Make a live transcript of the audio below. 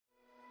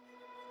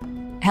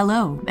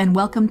Hello, and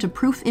welcome to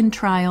Proof in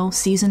Trial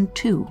Season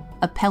 2,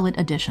 Appellate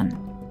Edition.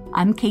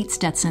 I'm Kate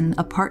Stetson,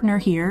 a partner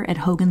here at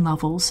Hogan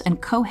Lovells and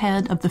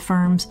co-head of the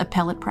firm's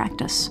appellate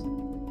practice.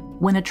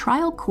 When a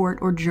trial court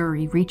or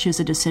jury reaches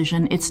a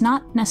decision, it's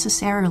not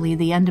necessarily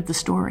the end of the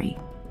story.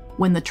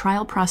 When the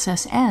trial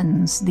process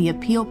ends, the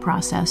appeal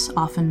process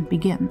often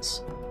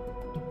begins.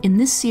 In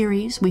this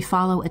series, we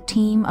follow a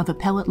team of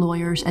appellate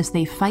lawyers as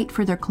they fight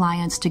for their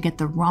clients to get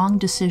the wrong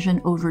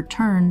decision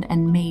overturned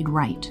and made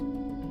right.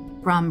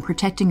 From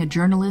protecting a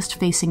journalist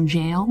facing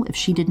jail if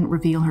she didn't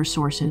reveal her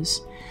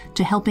sources,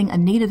 to helping a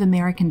Native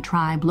American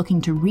tribe looking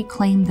to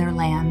reclaim their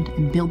land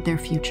and build their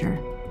future,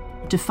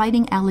 to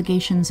fighting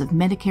allegations of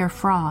Medicare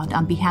fraud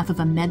on behalf of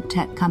a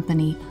medtech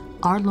company,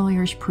 our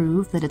lawyers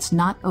prove that it's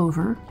not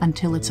over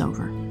until it's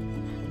over.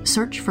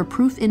 Search for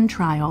Proof in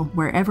Trial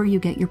wherever you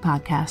get your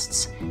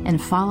podcasts,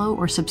 and follow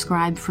or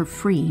subscribe for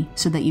free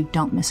so that you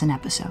don't miss an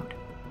episode.